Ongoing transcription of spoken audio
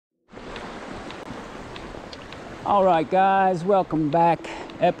All right, guys, welcome back.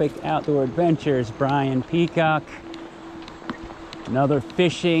 Epic Outdoor Adventures, Brian Peacock. Another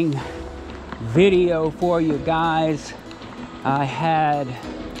fishing video for you guys. I had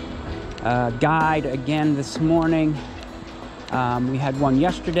a guide again this morning. We had one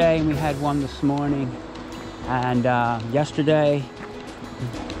yesterday and we had one this morning. And yesterday,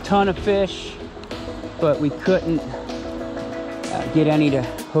 ton of fish, but we couldn't get any to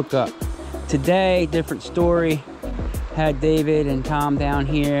hook up. Today, different story. Had David and Tom down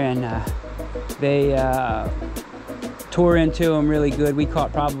here, and they tore into them really good. We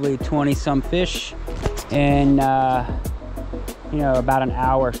caught probably 20 some fish in you know, about an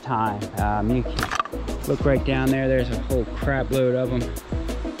hour's time. You can look right down there. There's a whole crap load of them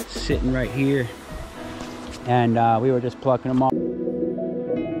sitting right here, and we were just plucking them off.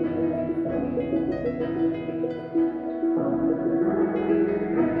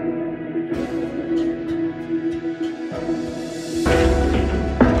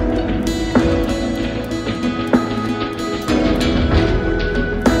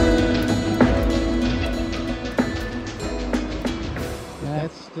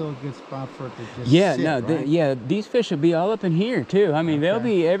 Still a good spot for it to just sit, right? Yeah, these fish will be all up in here too. I mean, they'll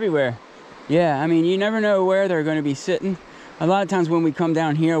be everywhere. Yeah, I mean, you never know where they're going to be sitting. A lot of times when we come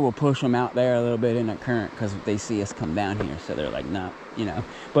down here, we'll push them out there a little bit in the current because they see us come down here, so they're like, no, you know.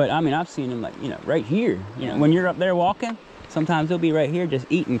 But I mean, I've seen them, like, you know, right here. You know, when you're up there walking, sometimes they'll be right here just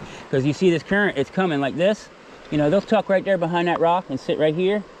eating, because you see this current, it's coming like this. You know, they'll tuck right there behind that rock and sit right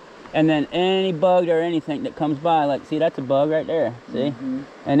here. And then any bug or anything that comes by, like, see, that's a bug right there, see?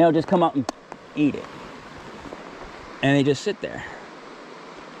 And they'll just come up and eat it. And they just sit there.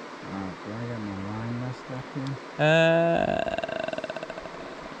 Alright, do I got my line messed up here?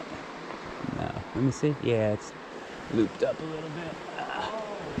 No, let me see. Yeah, it's looped up a little bit.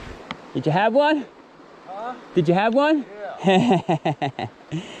 Did you have one? Huh? Did you have one? Yeah.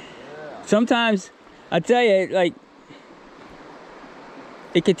 Sometimes, I tell you, like,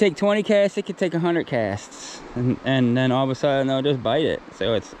 it could take 20 casts, it could take 100 casts, and then all of a sudden they'll just bite it.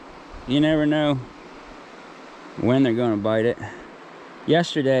 So it's, you never know when they're gonna bite it.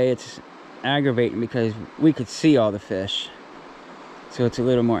 Yesterday it's aggravating because we could see all the fish, so it's a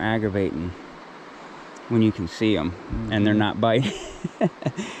little more aggravating when you can see them and they're not biting.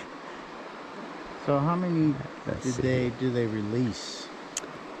 So how many do they release?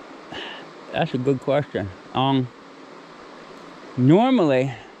 That's a good question.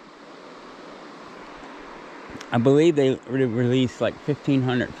 Normally, I believe they release like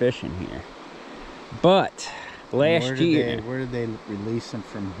 1,500 fish in here. But last year, where did they release them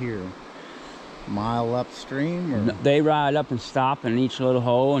from here? Mile upstream? Or? No, they ride up and stop in each little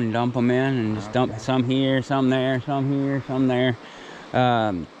hole and dump them in, and just dump some here, some there, some here, some there.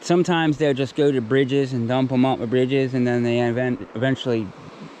 Sometimes they'll just go to bridges and dump them up with bridges, and then they eventually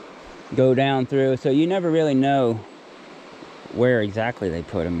go down through. So you never really know where exactly they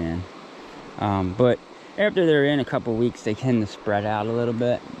put them in, but after they're in a couple weeks, they tend to spread out a little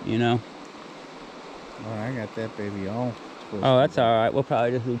bit, you know. Oh, I got that baby all. Oh, that's all right. We'll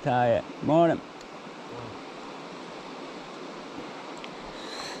probably just retie it. Morning.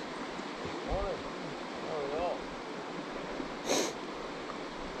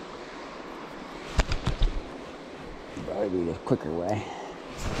 Probably be the quicker way.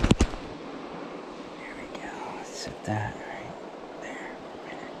 There we go. Let's set that.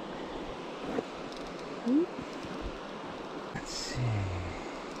 Let's see.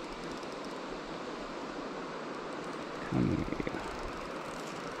 Come here.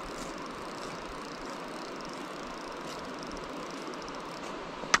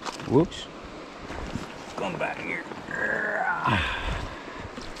 Whoops. Come back here.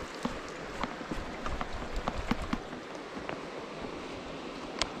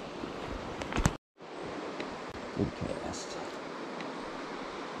 Good cast.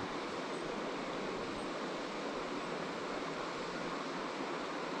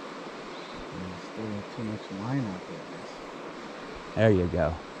 Too much line out there. There you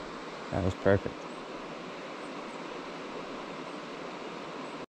go. That was perfect.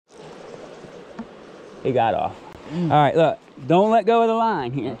 He got off. All right, look. Don't let go of the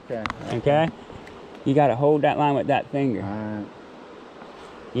line here. Okay? You got to hold that line with that finger. All right.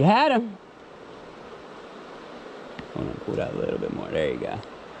 You had him. Hold on, pull that a little bit more. There you go.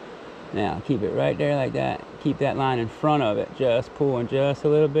 Now, keep it right there like that. Keep that line in front of it. Just pulling just a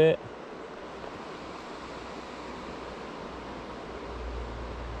little bit.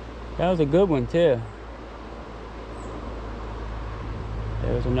 That was a good one too.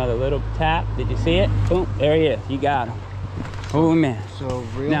 There was another little tap. Did you see it? Boom, there he is. You got him. Oh man. So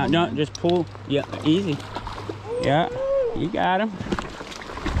real. Now, don't just pull. Yeah, easy. Yeah, you got him.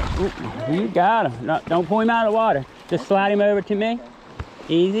 Ooh, you got him. No, don't pull him out of the water. Just slide him over to me.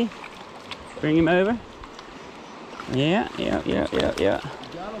 Easy. Bring him over. Yeah. You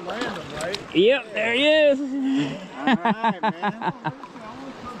gotta land him, right? Yep, there he is. All right, man.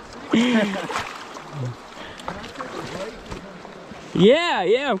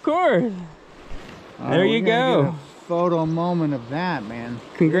 Yeah, of course. There you go. Get a photo moment of that, man.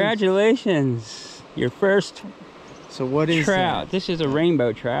 Congratulations. Your first So what is trout. that? This is a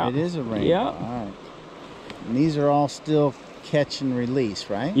rainbow trout. It is a rainbow. Yep. All right. And these are all still catch and release,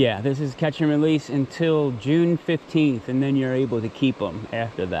 right? Yeah, this is catch and release until June 15th, and then you're able to keep them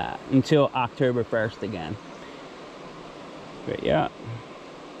after that until October 1st again. But yeah.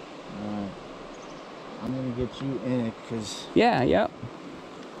 All right. I'm gonna get you in it, cause. Yeah, yep.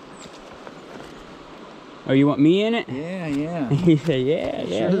 Oh, you want me in it? Yeah. He said, yeah.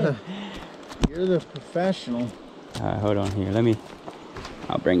 You're the professional. All right, hold on here.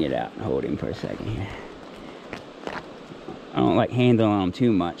 I'll bring it out and hold him for a second here. I don't like handling them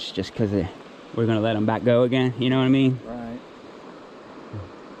too much just because we're going to let them back go again. You know what I mean? Right.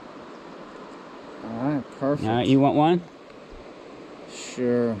 All right, perfect. All right, you want one?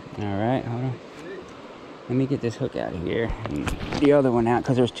 Sure. All right, hold on. Let me get this hook out of here. And the other one out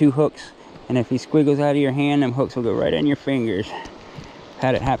because there's two hooks. And if he squiggles out of your hand, them hooks will go right in your fingers.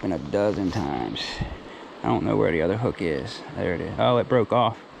 Had it happen a dozen times. I don't know where the other hook is. There it is. Oh, it broke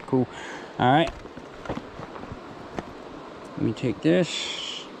off. Cool. All right. Let me take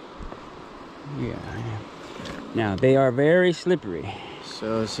this. Yeah. Now, they are very slippery.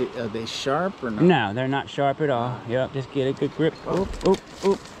 So, are they sharp or not? No, they're not sharp at all. Yep, just get a good grip. Oop.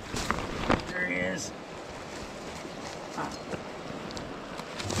 There he is.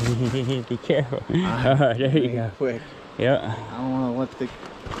 Be careful. All right, there you go. Quick. Yep. I don't want to let the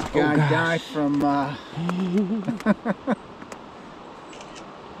guy die from. All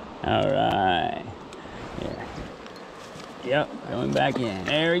right. Yeah. Yep, going back in.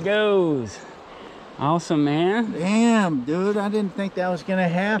 There he goes. Awesome, man. Damn, dude! I didn't think that was gonna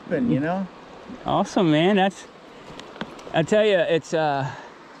happen. You know. Awesome, man. I tell you, it's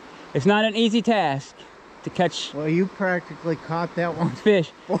not an easy task to catch. Well, you practically caught that one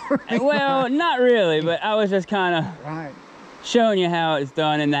Fish. Well, not really, but I was just kind of right. Showing you how it's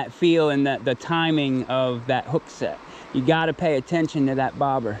done and that feel and the timing of that hook set. You got to pay attention to that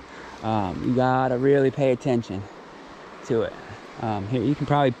bobber. You got to really pay attention to it. Here, you can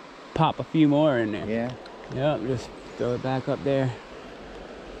probably pop a few more in there. Yeah. Yep, just throw it back up there.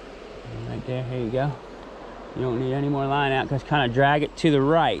 Right there, here you go. You don't need any more line out, because kind of drag it to the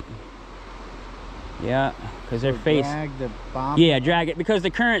right. Yeah, because they're facing. Drag the bobber. Yeah, drag it, because the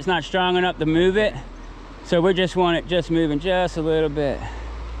current's not strong enough to move it. So we just want it just moving just a little bit.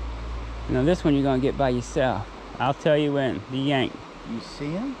 Now this one you're gonna get by yourself. I'll tell you when, the yank. You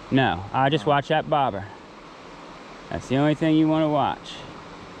see him? No, I just watch that bobber. That's the only thing you want to watch.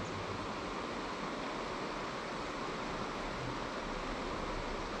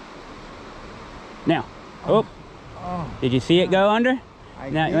 Now, oh, did you see it go under?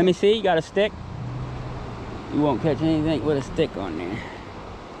 Now, let me see, you got a stick? You won't catch anything with a stick on there.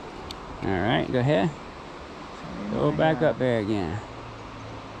 All right, go ahead. Go back up there again.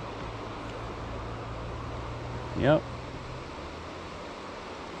 Yep.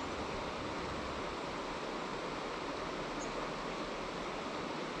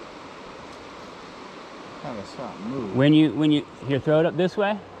 Kind of saw it move. When you here, throw it up this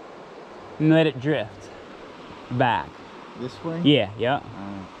way and let it drift back. This way? Yeah, yep.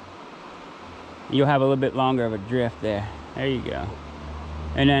 You'll have a little bit longer of a drift there. There you go.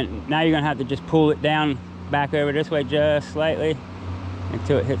 And then now you're gonna have to just pull it down back over this way just slightly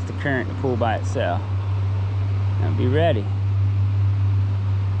until it hits the current to pull by itself. Now be ready.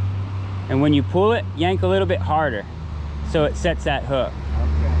 And when you pull it, yank a little bit harder so it sets that hook.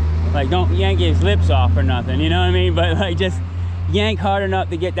 Okay. Like, don't yank his lips off or nothing, you know what I mean? But like, just yank hard enough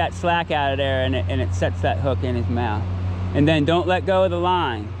to get that slack out of there, and it sets that hook in his mouth. And then don't let go of the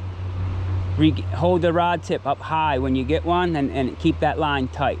line. Hold the rod tip up high when you get one, and keep that line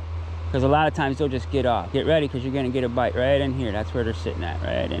tight, because a lot of times they'll just get off. Get ready, because you're going to get a bite right in here. That's where they're sitting at,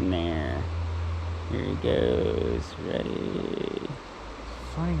 right in there. Here he goes. Ready.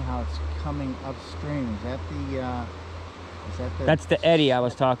 It's funny how it's coming upstream. Is that the That's the eddy I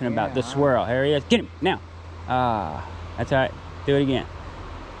was talking about, the swirl. Here he is. Get him now. That's all right. Do it again.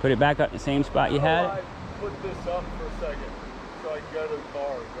 Put it back up in the same spot you had it. Put this up for a second so I can go to the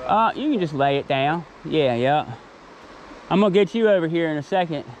car. Right? You can just lay it down. Yeah. I'm gonna get you over here in a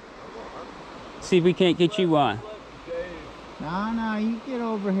second. See if we can't get you one. No, you get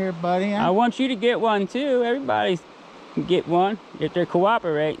over here, buddy. I want you to get one too. Everybody can get one if they're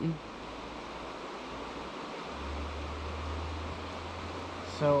cooperating.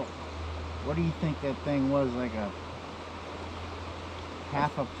 So, what do you think that thing was? Like a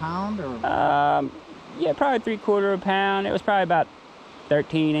half a pound or? Yeah, probably 3/4 pound. It was probably about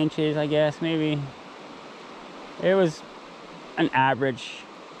 13 inches, I guess, maybe. It was an average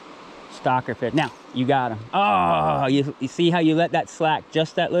stocker fish. Now, you got them. Oh, you see how you let that slack,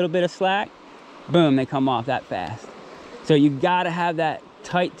 just that little bit of slack? Boom, they come off that fast. So you gotta have that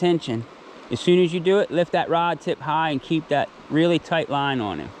tight tension. As soon as you do it, lift that rod tip high and keep that really tight line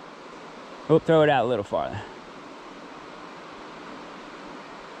on him. Oh, throw it out a little farther.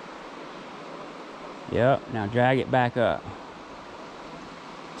 Yep, now drag it back up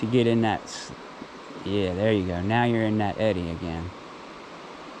to get in that. Yeah, there you go. Now you're in that eddy again.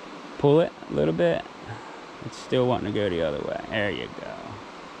 Pull it a little bit. It's still wanting to go the other way. There you go.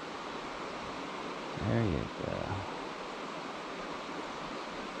 There you go.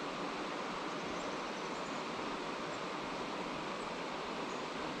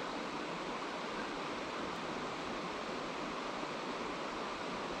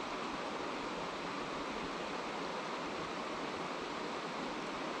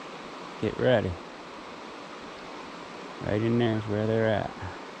 Get ready. Right in there is where they're at.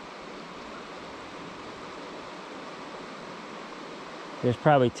 There's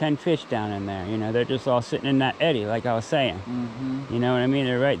probably 10 fish down in there. You know, they're just all sitting in that eddy, like I was saying. You know what I mean?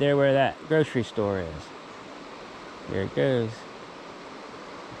 They're right there where that grocery store is. There it goes.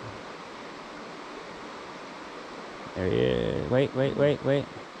 There he is. Wait.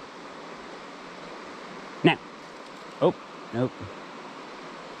 Now. Oh, nope.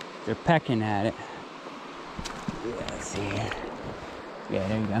 They're pecking at it. Yeah, let's see here. Yeah,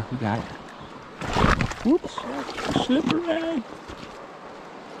 there you go. You got it. Whoops. Slippery.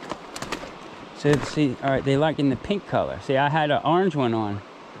 So, see, all right, they like in the pink color. See, I had an orange one on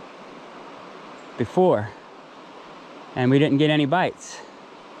before, and we didn't get any bites.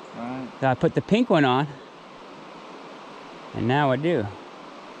 Right. So I put the pink one on, and now I do.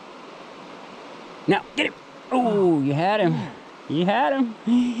 Now, get him. Oh, you had him. You had him.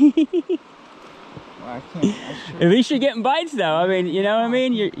 Well, I can't. At least you're getting bites, though. I mean, you know what I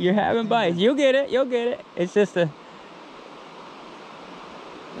mean? You're having bites. You'll get it. You'll get it. It's just a...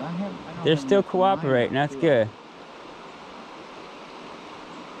 They're still cooperating. That's good.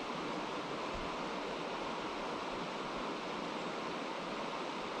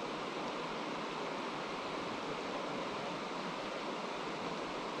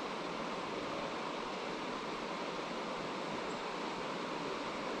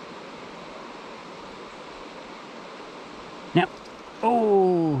 Now,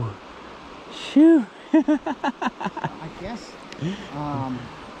 oh, shoot. I guess,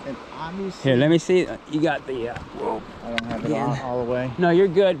 and obviously... Here, let me see. You got the, whoa. I don't have it all the way. No, you're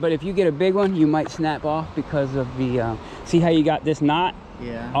good, but if you get a big one, you might snap off because of the, see how you got this knot?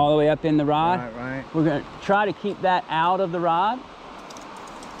 Yeah. All the way up in the rod? Right. We're gonna try to keep that out of the rod.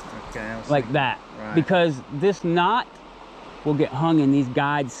 Okay. Like that. Right. Because this knot will get hung in these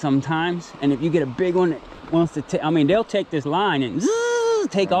guides sometimes. And if you get a big one that wants to take, I mean, they'll take this line and zzz,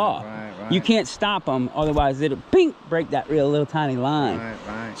 take off. Right. You can't stop them, otherwise it'll pink, break that real little tiny line.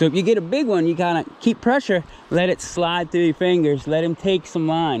 Right. So if you get a big one, you gotta keep pressure, let it slide through your fingers, let him take some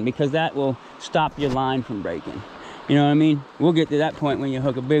line, because that will stop your line from breaking. You know what I mean? We'll get to that point when you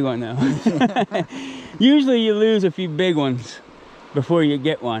hook a big one though. Usually you lose a few big ones before you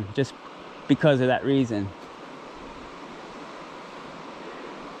get one, just because of that reason.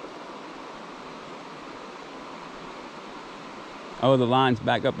 Oh, the line's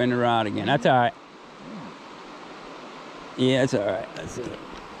back up in the rod again. That's all right. Yeah, it's all right. That's it.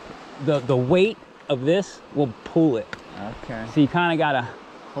 The weight of this will pull it. Okay. So you kind of gotta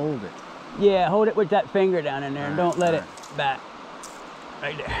Hold it. Yeah, hold it with that finger down in there and don't let it back.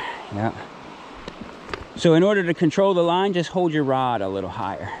 Right there. Yeah. So in order to control the line, just hold your rod a little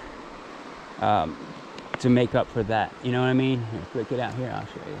higher to make up for that. You know what I mean? Here, flick it out here. I'll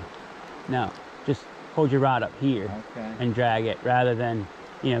show you. No, just hold your rod up here and drag it rather than,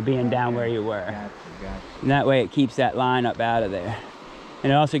 you know, being down where you were. Gotcha. And that way it keeps that line up out of there.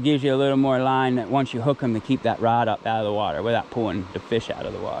 And it also gives you a little more line that once you hook them to keep that rod up out of the water without pulling the fish out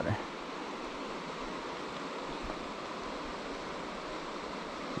of the water.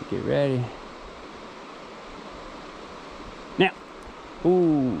 Get ready. Now.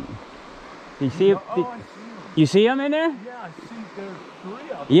 Ooh. You see? You see them in there? Yeah, I see there's 3 of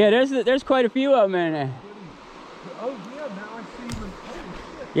them. Yeah, there's quite a few of them in there. Oh yeah, now I see them.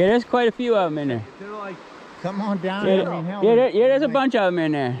 Oh, shit. Yeah, there's quite a few of them in there. They're like come on down. Yeah, I mean, hell, yeah, there's a like- bunch of them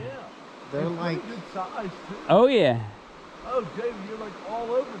in there. Yeah. They're Pretty like, good size too. Oh yeah. Oh, David, you're like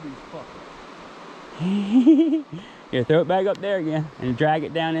all over these fuckers. Here, throw it back up there again and drag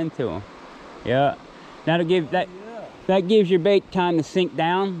it down into them. Yeah. That'll give that. Yeah. That gives your bait time to sink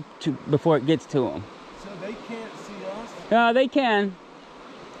down before it gets to them. So they can't see us? They can.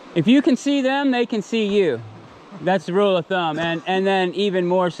 If you can see them, they can see you. That's the rule of thumb, and then even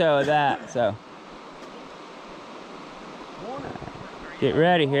more so of that. So get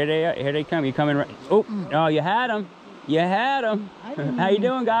ready. Here they are. Here they come. You coming right? Oh, you had them. You had them. How you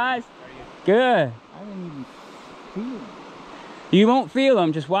doing, guys? Good. I didn't even feel them. You won't feel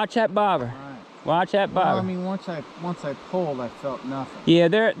them. Just watch that bobber. Right. Watch that Well, bobber. I mean, once I pulled, I felt nothing. Yeah,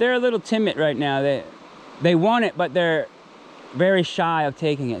 they're a little timid right now. They want it, but they're very shy of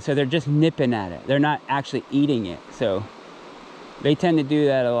taking it, so they're just nipping at it. They're not actually eating it, so they tend to do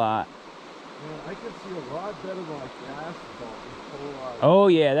that a lot. Man, I can see a lot better than like the asphalt. Oh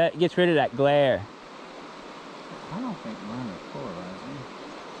yeah, that gets rid of that glare. I don't think mine are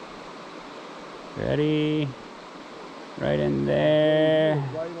polarizing. Ready? Right in there.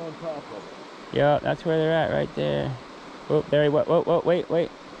 Right on top of it. Yeah, that's where they're at, right there. Oh, there he went. Whoa, wait.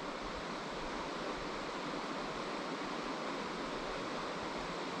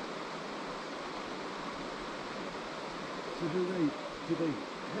 So do they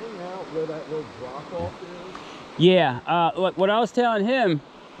hang out where that little drop off is? Yeah, look, what I was telling him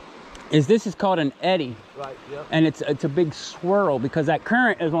is this is called an eddy. Right, yep. And it's a big swirl because that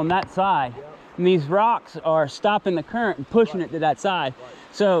current is on that side. Yep. And these rocks are stopping the current and pushing it to that side. Right.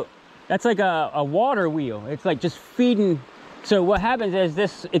 So that's like a water wheel. It's like just feeding. So what happens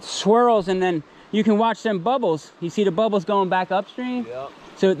is it swirls, and then you can watch them bubbles. You see the bubbles going back upstream? Yep.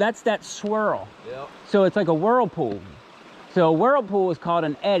 So that's that swirl. Yep. So it's like a whirlpool. So a whirlpool is called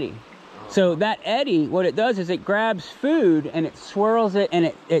an eddy. So that eddy, what it does is it grabs food and it swirls it,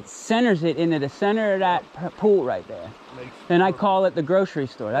 and it centers it into the center of that pool right there. And I call it the grocery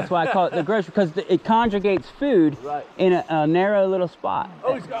store. That's why I call it the grocery, because it conjugates food Right. in a narrow little spot.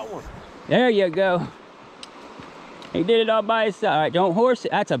 Oh, he's got one. There you go. He did it all by himself. All right, don't horse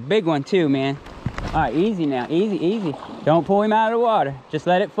it. That's a big one too, man. All right, easy now. Easy. Don't pull him out of the water. Just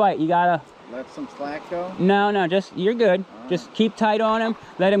let it fight. You gotta... Let some slack go? No, just, you're good. Just keep tight on him.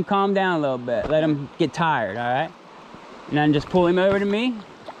 Let him calm down a little bit. Let him get tired, all right? And then just pull him over to me.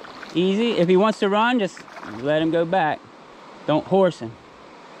 Easy. If he wants to run, just let him go back. Don't horse him.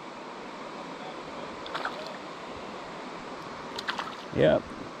 Yep.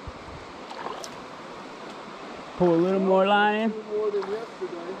 Pull a little more line in. More than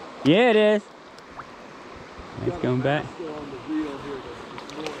yesterday. Yeah, it is. It's Got a going back. master on the wheel here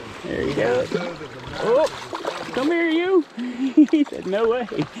this morning. There you go. There's a master. Oh, come here, you. He said, no way.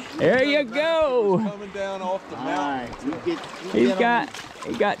 There you go. Coming down off the mountain. He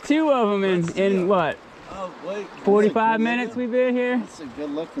got two of them in what? Oh, wait. 45 minutes we've been here. That's a good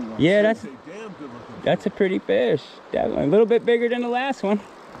looking one. Yeah, That's a damn good looking. that's a pretty fish. Definitely a little bit bigger than the last one.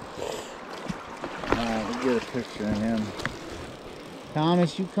 We'll get a picture of him.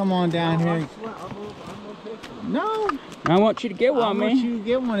 Thomas, you come on down here. I'm gonna take one. No, I want you to get I one, want man. you to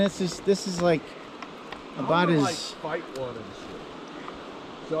get one. This is like about I'm gonna, like, as fight one and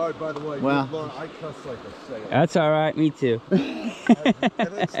shit. Sorry, by the way. Well- Look, I cuss like a sailor. That's all right. Me too. And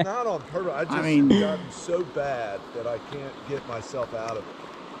it's not on purpose. I just mean- gotten so bad that I can't get myself out of it.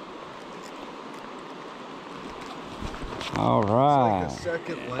 All It's right. like a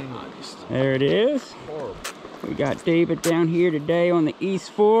second language. There it is. Horrible. We got David down here today on the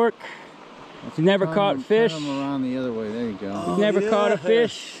East Fork. He's never caught fish. Turn him around the other way. There you go. He's never caught a yeah.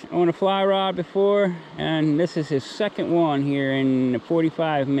 fish on a fly rod before, and this is his second one here in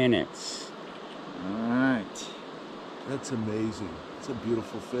 45 minutes. All right. That's amazing. It's a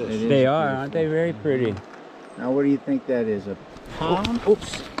beautiful fish. It is. They are, aren't they? Very pretty. Now, what do you think that is? A pound?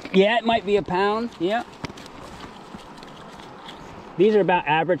 Oops. Yeah, it might be a pound. Yeah. These are about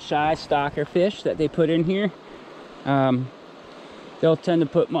average size stocker fish that they put in here. They'll tend to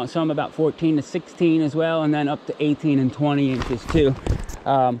put some about 14 to 16 as well, and then up to 18 and 20 inches too.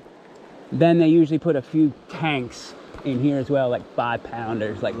 Then they usually put a few tanks in here as well, like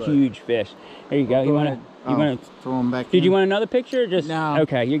 5-pounders, like huge fish. There you go. You want to throw them back? Did you want another picture? Or just No.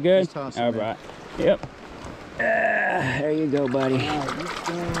 Okay, you're good. Just toss 'em All in. right. Yep. There you go, buddy.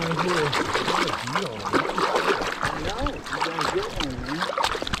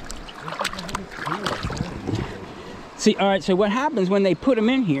 See, all right. So what happens when they put them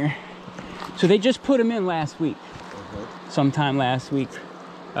in here? So they just put them in last week, sometime last week.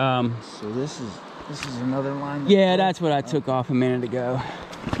 So this is another line. Yeah, that's what I took off a minute ago.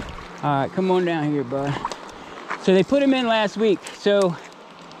 All right, come on down here, bud. So they put them in last week. So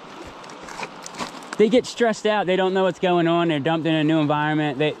they get stressed out. They don't know what's going on. They're dumped in a new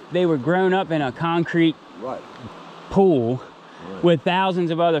environment. They were grown up in a concrete pool with thousands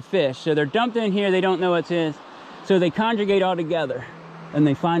of other fish. So they're dumped in here. They don't know what's in. So they congregate all together and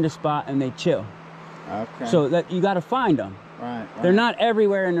they find a spot and they chill. Okay. So that you got to find them. Right. They're not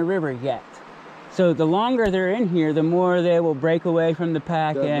everywhere in the river yet. So the longer they're in here, the more they will break away from the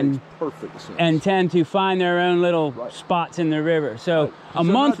pack That makes perfect sense. and tend to find their own little spots in the river. So a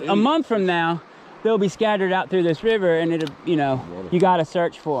month from now, they'll be scattered out through this river, and it'll, you know, you got to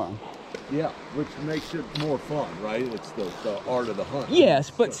search for them. Yeah, which makes it more fun, right? It's the art of the hunt.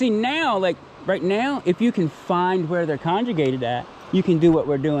 Yes, but see now, like right now, if you can find where they're conjugated at, you can do what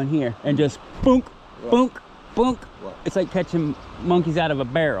we're doing here and just boonk, boonk, boonk. Right. It's like catching monkeys out of a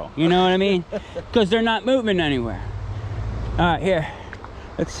barrel. You know what I mean? Because they're not moving anywhere. All right, here.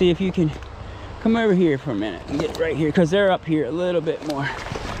 Let's see if you can come over here for a minute and get right here, because they're up here a little bit more.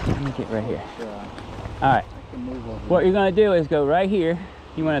 Let me get right here. All right. What you're going to do is go right here.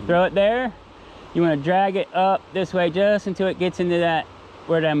 You want to throw it there. You want to drag it up this way just until it gets into that,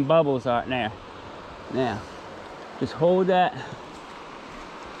 where them bubbles are now. Now, just hold that.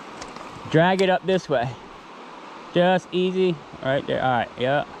 Drag it up this way. Just easy, right there. All right,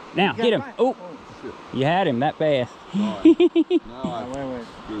 yeah. Now, get him. Oh, you had him that fast. No,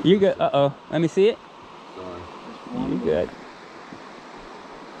 You good? Uh-oh. Let me see it. sorry. You good.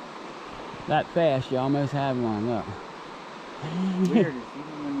 That fast, you almost have one. Look. Weird is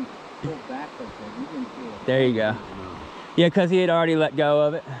even when you pull back like that, you didn't feel it. There you go. Yeah, because he had already let go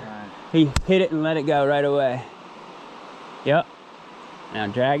of it. Right. He hit it and let it go right away. Yep. Now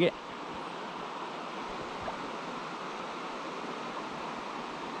drag it.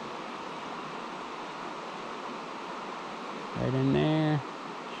 Right in there.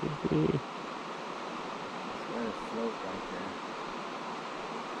 Should be. Let it float right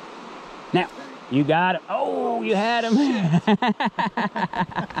Now, you got him. Oh, you had him.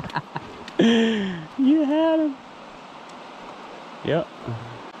 You had him. Yep.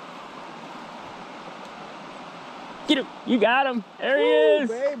 Get him. You got him. There he is.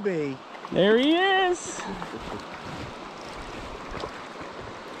 Baby. There he is.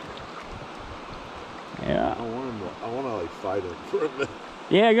 Yeah. I want to like fight him for a minute.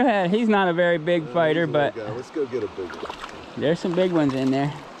 Yeah, go ahead. He's not a very big fighter, but Let's go get a big one. there's some big ones in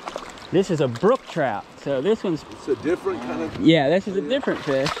there. This is a brook trout. So this one's, It's a different kind of. yeah, this is a different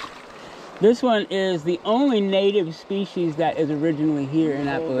fish. This one is the only native species that is originally here in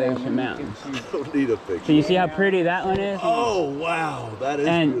Appalachian Mountains. I don't need a picture. So you see how pretty that one is? Oh wow, that is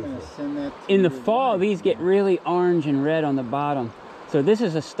And beautiful. Send that to in the your fall, buddy. these get really orange and red on the bottom. So this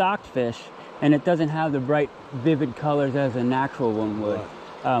is a stocked fish, and it doesn't have the bright, vivid colors as a natural one would.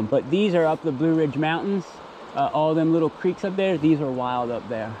 But these are up the Blue Ridge Mountains. All them little creeks up there, these are wild up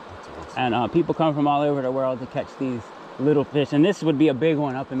there. And people come from all over the world to catch these little fish. And this would be a big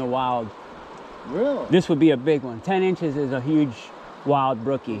one up in the wild. Really? This would be a big one. 10 inches is a huge wild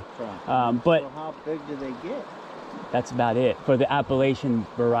brookie. But So how big do they get? that's about it for the Appalachian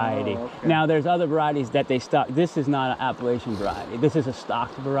variety. Oh, okay. Now there's other varieties that they stock. This is not an Appalachian variety. This is a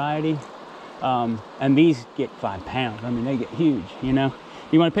stocked variety. And these get 5 pounds. I mean, they get huge, you know?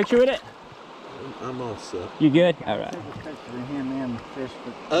 You want a picture with it? I'm all set. You good? All right. Take a picture of him and the fish,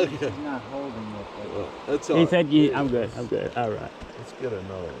 but Okay. he's not holding it. Well, that's all He right. said, yeah, I'm good. I'm good. All right. Let's get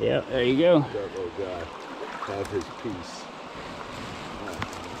another one. Yeah, there you go. That little guy have his piece.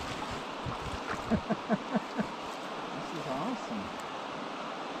 This is awesome.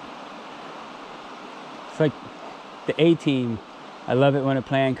 It's like the A-team. I love it when a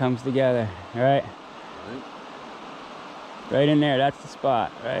plan comes together. All right. Right? Right in there. That's the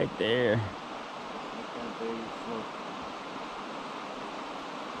spot. Right there. Look at that baby float.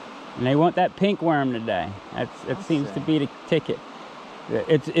 And they want that pink worm today. It seems to Awesome. be the ticket.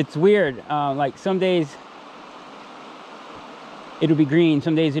 It's weird. Like some days it'll be green,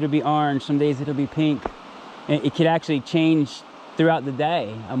 some days it'll be orange, some days it'll be pink. And it could actually change throughout the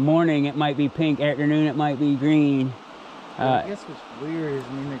day. A morning it might be pink, afternoon it might be green. I guess what's weird is,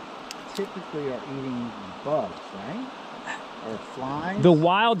 I mean, they typically are eating bugs, right? Or flies? The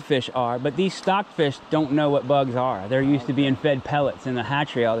wild fish are, but these stocked fish don't know what bugs are. They're used to being fed pellets in the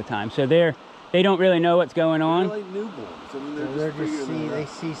hatchery all the time. So they don't really know what's going They're on. like newborns. I mean, So they're just figuring it they out.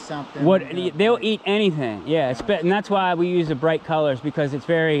 see something. What and they'll eat anything, yeah. And that's why we use the bright colors, because it's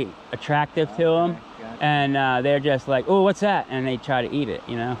very attractive to them. Gotcha. And they're just like, oh, what's that? And they try to eat it,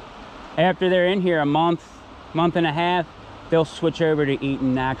 you know. After they're in here a month and a half, they'll switch over to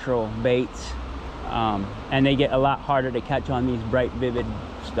eating natural baits. And they get a lot harder to catch on these bright, vivid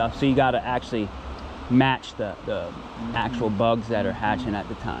stuff. So you got to actually match the actual bugs that are hatching at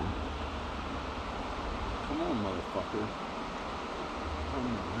the time. Come on, motherfucker. Come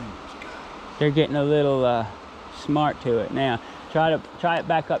on. They're getting a little smart to it now. Try it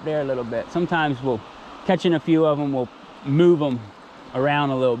back up there a little bit. Sometimes we'll catching a few of them, we'll move them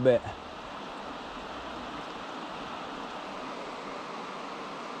around a little bit.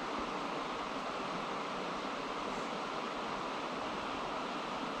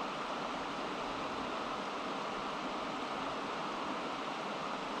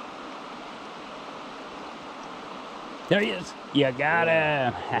 There he is. You got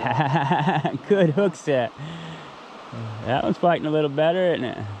him. Good hook set. That one's fighting a little better, isn't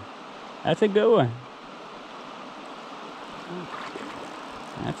it? That's a good one.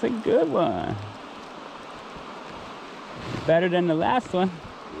 That's a good one. Better than the last one.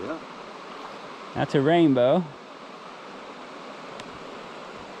 Yeah. That's a rainbow.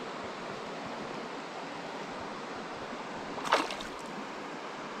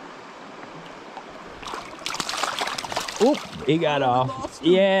 Oop, he got off.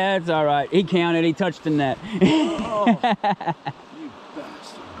 Yeah, it's all right. He counted. He touched the net. Oh, you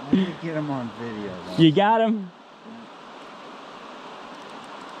bastard. Let me get him on video, though. You got him?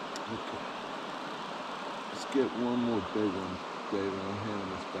 Okay. Let's get one more big one, David. I'm handing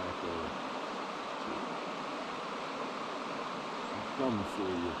this back over. I'm coming for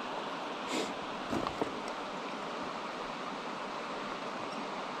you.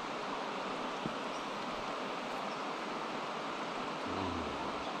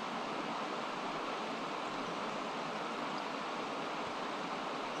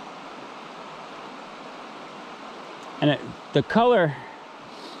 And the color,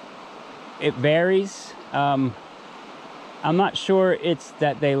 it varies. I'm not sure it's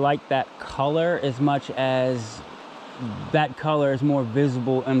that they like that color as much as that color is more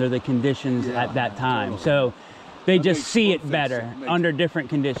visible under the conditions at that time. Totally. So they That just makes see it perfect better sense. under different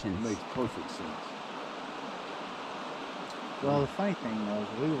conditions. Makes perfect sense. Well, the funny thing was,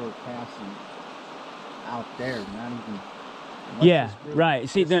 we were casting out there, not even. Yeah, right.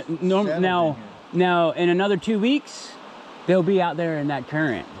 See, just now, settled in now, here. now in another 2 weeks, they'll be out there in that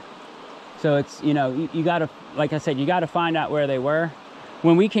current. So it's, you know, you got to, like I said, you got to find out where they were.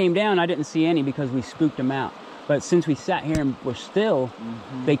 When we came down, I didn't see any because we spooked them out. But since we sat here and were still,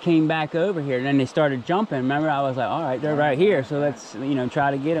 they came back over here and then they started jumping. Remember, I was like, all right, they're right here. So let's, you know,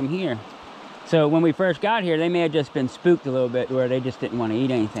 try to get them here. So when we first got here, they may have just been spooked a little bit where they just didn't want to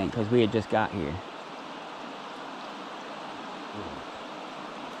eat anything because we had just got here.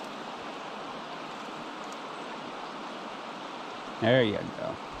 There you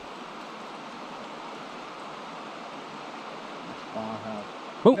go.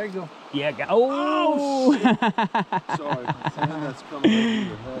 Oh. There you go. Yeah. Oh. Sorry, that's coming over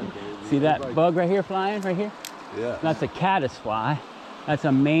your head, baby. See that bug right here flying right here? Yeah. That's a caddisfly. That's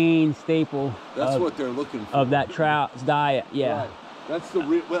a main staple. That's what they're looking for. Of that trout's diet. Yeah. Right. That's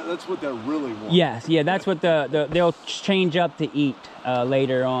that's what they really want. Yes. Yeah. That's what they'll change up to eat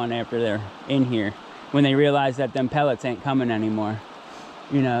later on after they're in here, when they realize that them pellets ain't coming anymore.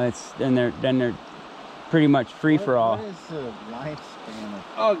 You know, then they're pretty much free for all. What is the lifespan of?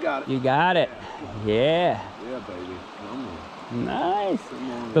 Oh, got it. You got it. Yeah. Yeah, baby. Come on. Nice.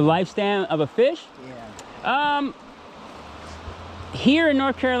 Come on. The lifespan of a fish? Yeah. Here in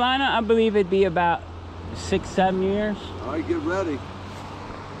North Carolina, I believe it'd be about 6-7 years. All right, get ready.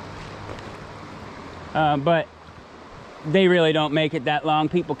 But they really don't make it that long.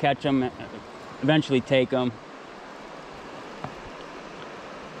 People catch them, eventually take them.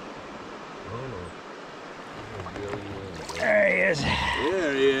 There he is.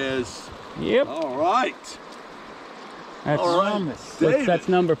 There he is. Yep. All right. That's, All right, David. that's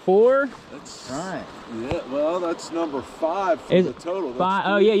number 4. That's Right. Yeah, well, that's number 5 for Is the total. That's 5?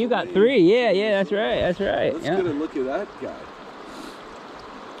 Oh 3 yeah, you for got me. 3. Yeah, that's right. That's right. Let's Yeah. get a look at that guy.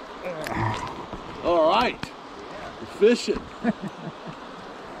 All right. We're fishing.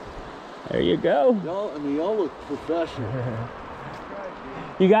 There you go. Y'all, I mean, y'all look professional.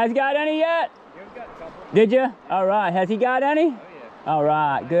 You guys got any yet? Yeah, we got a couple. Did you? All right. Has he got any? Oh yeah. All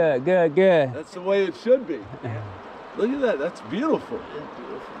right. Good. Good. Good. That's the way it should be. Look at that. That's beautiful.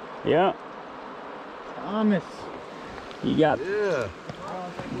 Yeah. Thomas. You got. Yeah. I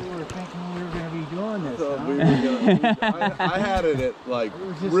don't think we were thinking we were going to be doing this. Thought Huh? we were gonna, I had it at like We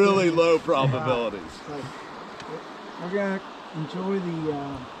were just really gonna- low probabilities. It's like, we're going to enjoy the.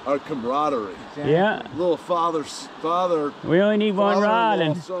 Our camaraderie. Yeah. Little father. We only need one rod,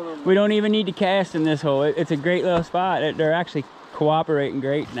 father-in-law, and son-in-law. we don't even need to cast in this hole. It's a great little spot. They're actually cooperating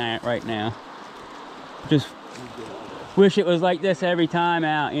great right now. Just wish it was like this every time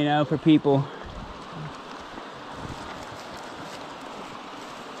out, you know, for people.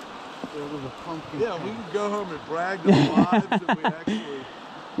 there was a pumpkin. Yeah, patch. we can go home and brag to our lives that we actually.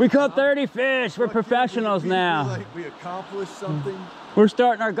 We caught 30 fish. We're professionals now. Like we accomplished something. We're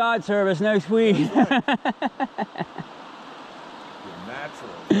starting our God service next week. That's right. You're natural.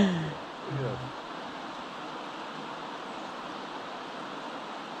 Yeah.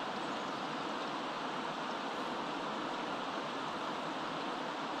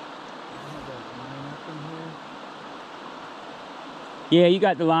 Yeah, you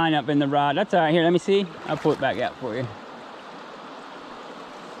got the line up in the rod. That's all right. Here, let me see. I'll pull it back out for you.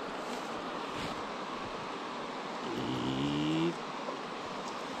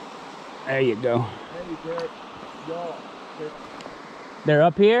 There you go. Hey, They're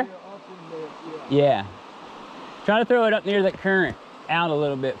up here? up in there, yeah. Yeah. Try to throw it up near that current. Out a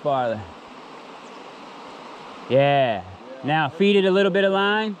little bit farther. Yeah. Now feed it a little bit of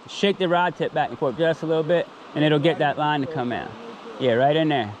line. Shake the rod tip back and forth just a little bit, and it'll get that line to come out. Yeah, right in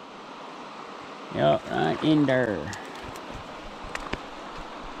there. Yup, right in there.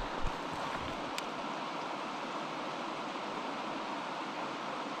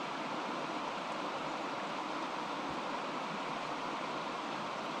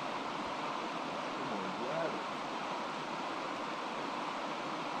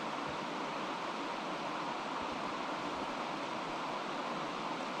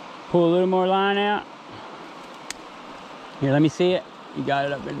 Pull a little more line out. Here, let me see it. You got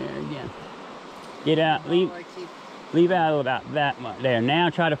it up in there again. Get out, leave out about that much. There, now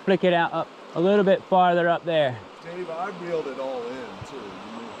try to flick it out up a little bit farther up there. Dave, I reeled it all in too.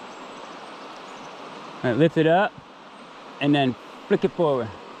 All right, lift it up and then flick it forward.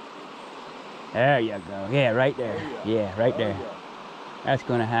 There you go. Yeah, right there. Yeah, right there. That's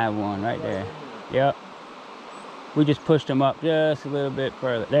gonna have one right there. Yep. We just pushed him up just a little bit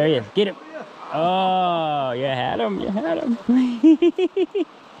further. There he is. Get him. Oh, you had him. You had him.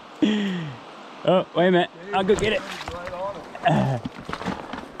 Oh, wait a minute. I'll go get it.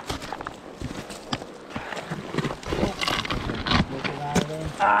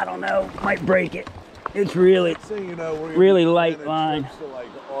 I don't know. Might break it. It's really, So, you know, we're really light line. To like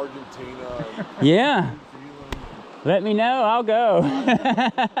Argentina. Yeah. Let me know. I'll go.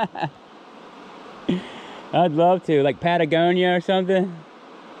 I'd love to, like Patagonia or something.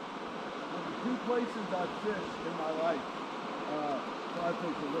 Two places I've fished in my life.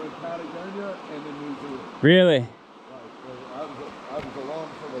 Flyfishing were in Patagonia and in New Zealand. Really? Like, I was along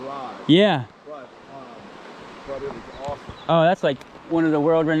for the ride. Yeah. But it was awesome. Oh, that's like one of the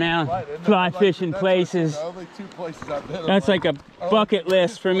world-renowned fly fishing places. The only two places I've been. That's like a bucket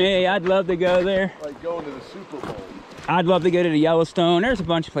list for me. I'd love to go there. Like going to the Super Bowl. I'd love to go to the Yellowstone. There's a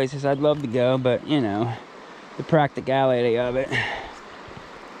bunch of places I'd love to go, but you know, the practicality of it.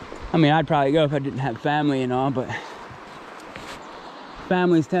 I mean, I'd probably go if I didn't have family and all, but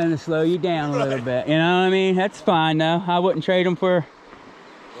families tend to slow you down a little bit. You know what I mean? That's fine though. I wouldn't trade them for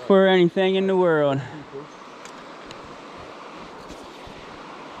anything in the world.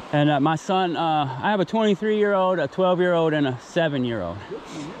 And my son, I have a 23-year-old, a 12-year-old, and a 7-year-old.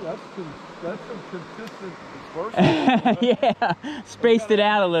 That's some consistent work. Yeah, spaced it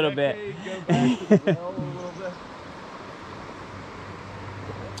out a little bit. Go back to the well a little bit.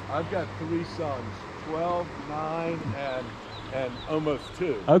 I've got 3 sons, 12, 9, and almost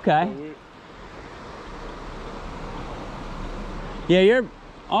 2. Okay. So Yeah, you're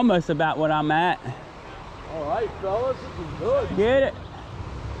almost about what I'm at. all right, fellas, this is good. Get it?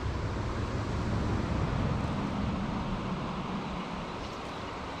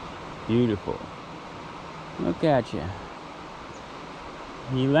 Beautiful. Look at you.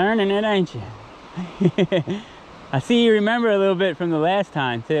 You learning it, ain't you? I see you remember a little bit from the last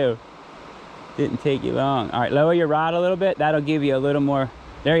time too. Didn't take you long. All right, lower your rod a little bit. That'll give you a little more.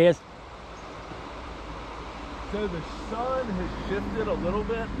 There he is. So the sun has shifted a little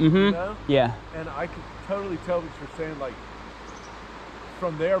bit, Mm-hmm. you know? Yeah. And I can totally tell what you're saying, like,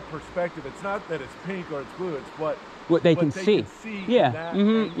 from their perspective, it's not that it's pink or it's blue, it's what They can see. Yeah. that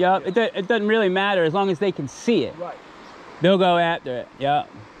Mm-hmm. Yeah. It doesn't really matter as long as they can see it. Right. They'll go after it. Yeah.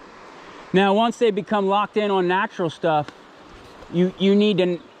 Now, once they become locked in on natural stuff, you need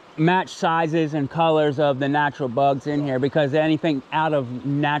to match sizes and colors of the natural bugs in here, because anything out of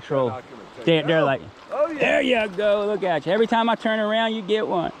natural, they're like, oh yeah, there you go. Look at you. Every time I turn around, you get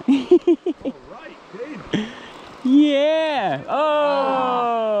one. all right, Dave. Yeah.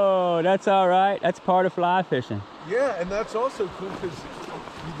 Oh, that's all right. That's part of fly fishing. Yeah, and that's also cool because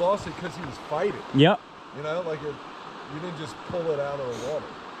you lost it because he was fighting. Yep. You know, like you didn't just pull it out of the water.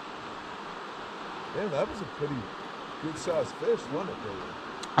 Yeah, that was a pretty good sized fish, wasn't it, Dave?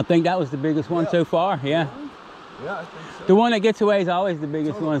 I think that was the biggest one so far. Yeah. Yeah, I think so. The one that gets away is always the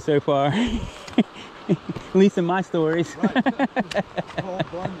biggest one so far. At least in my stories. Right. Paul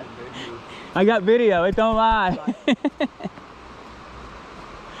Bunyan, baby. I got video, it don't lie.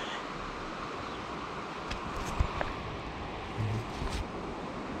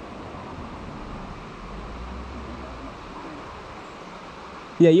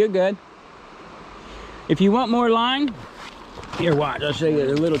 Yeah, you're good. If you want more line, here, watch. I'll show you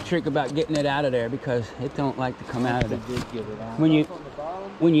a little trick about getting it out of there because it don't like to come out of it. When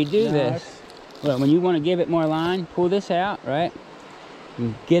you do this, well, when you want to give it more line, pull this out, right?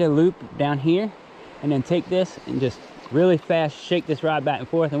 And get a loop down here, and then take this and just really fast shake this rod back and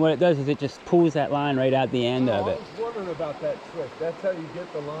forth. And what it does is it just pulls that line right out the end of it. I was wondering about that trick. That's how you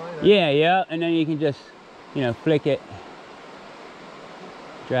get the line out? Yeah, and then you can just, you know, flick it.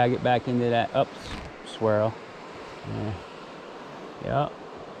 Drag it back into that up swirl. Yeah. Yep.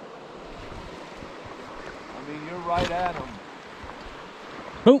 I mean, you're right at him.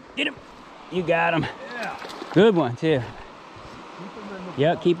 Oh, get him. You got him. Yeah. Good one, too. Keep him in the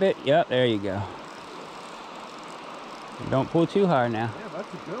Yep, keep it. Yep, there you go. Don't pull too hard now. Yeah,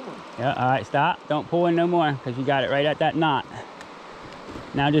 that's a good one. Yeah, all right, stop. Don't pull in no more because you got it right at that knot.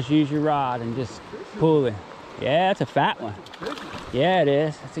 Now just use your rod and just pull it. Yeah, that's a fat one. Yeah, it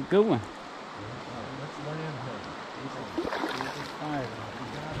is. That's a good one.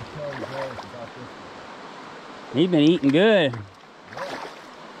 He's been eating good.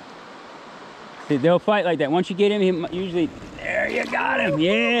 See, they'll fight like that. Once you get him, he usually... There, you got him.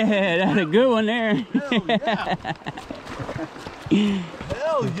 Yeah, that's a good one there. Hell yeah.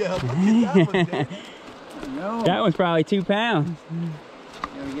 Hell yeah. Look at that one, Dave. No. That one's probably 2 pounds.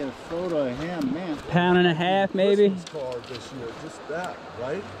 Gotta get a photo of him, man. Pound and a half, maybe. Christmas card this year, just that,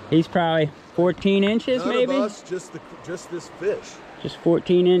 right? He's probably 14 inches, None maybe. of us, just this fish. Just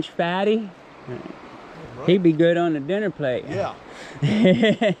 14-inch fatty. Right. He'd be good on the dinner plate. Yeah.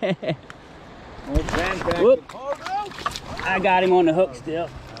 Whoop. I got him on the hook still.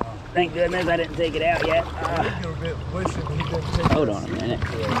 Thank goodness I didn't take it out yet. Hold on a minute.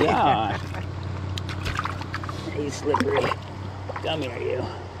 Gosh. He's slippery. Come here, you.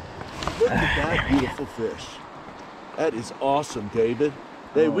 Look at that beautiful fish. That is awesome, David.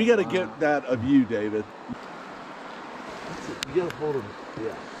 Hey, we got to get that of you, David. You got to hold him.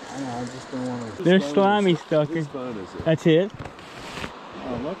 Yeah. I know, I just don't want to. There's slimy stucker. Whose phone is it? That's it.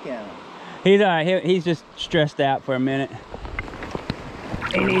 Oh, look at him. He's all right. He's just stressed out for a minute.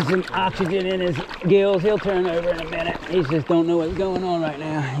 He needs some oxygen in his gills. He'll turn over in a minute. He just don't know what's going on right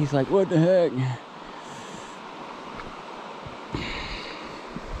now. He's like, what the heck?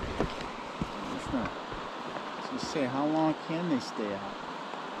 It's not. So you say, how long can they stay out?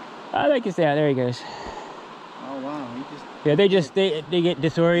 I think it's out. There he goes. Oh wow, he just. Yeah, they get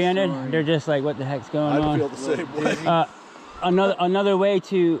disoriented. They're just like, what the heck's going on? I feel the same way. Another way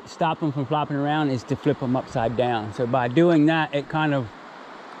to stop them from flopping around is to flip them upside down. So by doing that, it kind of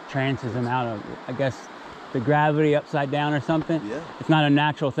trances them out of, I guess, the gravity upside down or something. Yeah. It's not a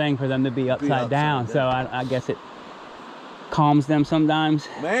natural thing for them to be upside down. So I guess it calms them sometimes.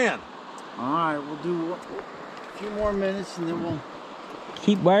 Man. All right, we'll do a few more minutes and then we'll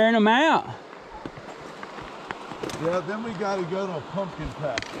keep wearing them out. Yeah, then we got to go to a pumpkin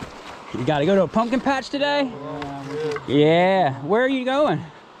patch. You got to go to a pumpkin patch today? Yeah. Where are you going?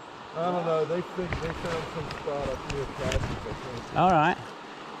 I don't know. They found some spot up near Cassis, I think. All right.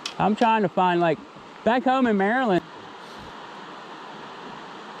 I'm trying to find, like, back home in Maryland.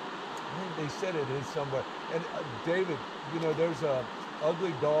 I think they said it is somewhere. And David, you know, there's a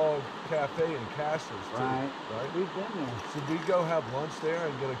Ugly Dog Cafe in Cassis too. Right. We've been there. Should we go have lunch there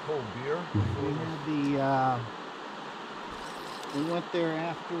and get a cold beer? We had we went there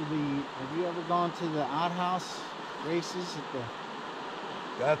after the. Have you ever gone to the Odd House races at the?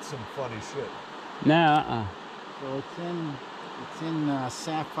 That's some funny shit. No. So it's in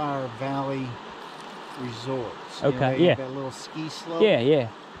Sapphire Valley Resorts. Okay. You know, that little ski slope. Yeah.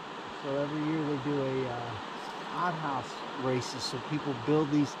 So every year they do a odd house races. So people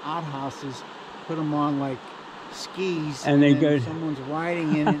build these odd houses, put them on like skis, and they go. Someone's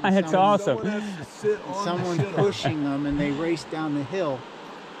riding in it. That's awesome. Someone's pushing them, and they race down the hill.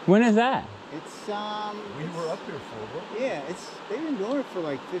 When is that? It's we were up here for it. Yeah, they've been doing it for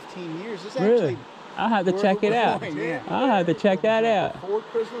like 15 years. It's really? Actually, I'll have to check it out. Yeah. I'll have to check that out. Before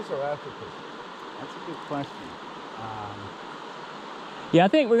Christmas or after Christmas? That's a good question. Yeah, I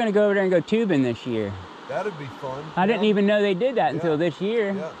think we're gonna go over there and go tubing this year. That'd be fun. I didn't even know they did that until this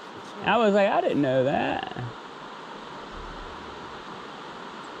year. Yeah. I was like, I didn't know that.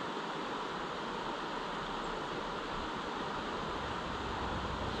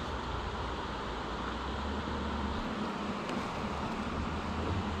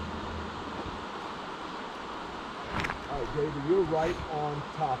 No, David, you're right on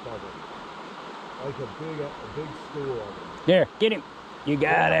top of it. Like a big stool of it. There, get him. You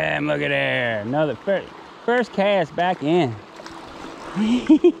got him. Look at there. Another first cast back in.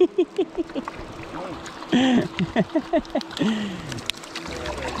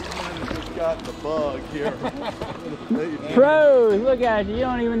 Got the bug here. Pros, look at you. You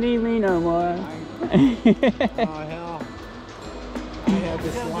don't even need me no more. Oh hell! I have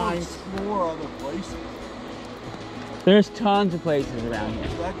this line. Explore other places. There's tons of places around here.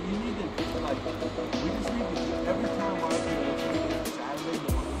 That you need to like. We just need to every time we're out here. Saturday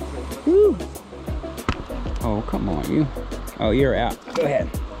morning. Woo. Oh, come on, you. Oh, you're out. Go ahead.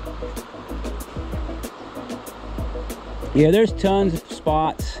 Yeah, there's tons of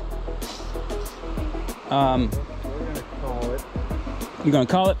spots. We're gonna call it. You gonna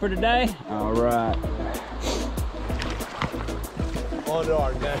call it for today? All right. On to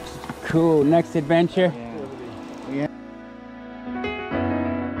our next. Cool. Next adventure. Yeah.